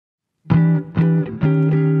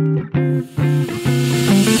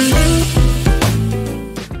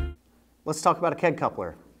Let's talk about a keg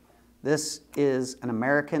coupler. This is an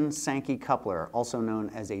American Sankey coupler, also known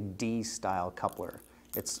as a D-style coupler.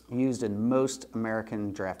 It's used in most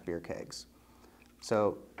American draft beer kegs.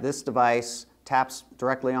 So this device taps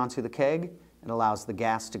directly onto the keg. It allows the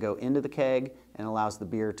gas to go into the keg and allows the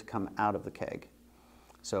beer to come out of the keg.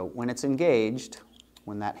 So when it's engaged,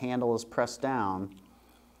 when that handle is pressed down,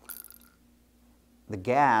 the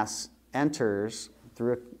gas enters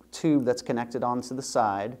through a tube that's connected onto the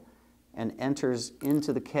side and enters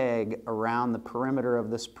into the keg around the perimeter of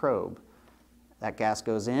this probe. That gas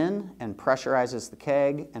goes in and pressurizes the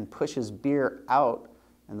keg and pushes beer out,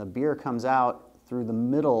 and the beer comes out through the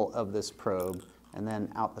middle of this probe and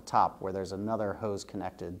then out the top where there's another hose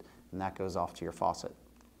connected, and that goes off to your faucet.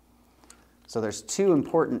 So there's two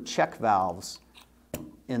important check valves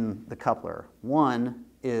in the coupler. One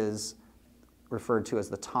is referred to as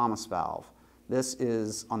the Thomas valve. This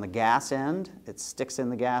is on the gas end. It sticks in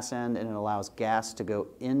the gas end and it allows gas to go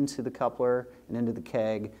into the coupler and into the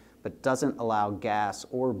keg, but doesn't allow gas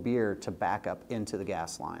or beer to back up into the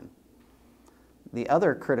gas line. The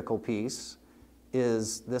other critical piece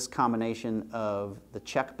is this combination of the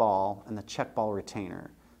check ball and the check ball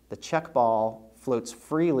retainer. The check ball floats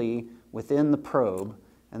freely within the probe,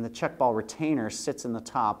 and the check ball retainer sits in the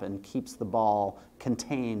top and keeps the ball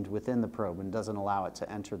contained within the probe and doesn't allow it to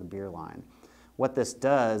enter the beer line. What this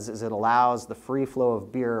does is it allows the free flow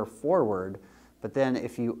of beer forward, but then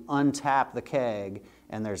if you untap the keg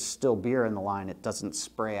and there's still beer in the line, it doesn't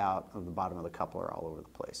spray out of the bottom of the coupler all over the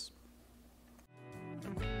place.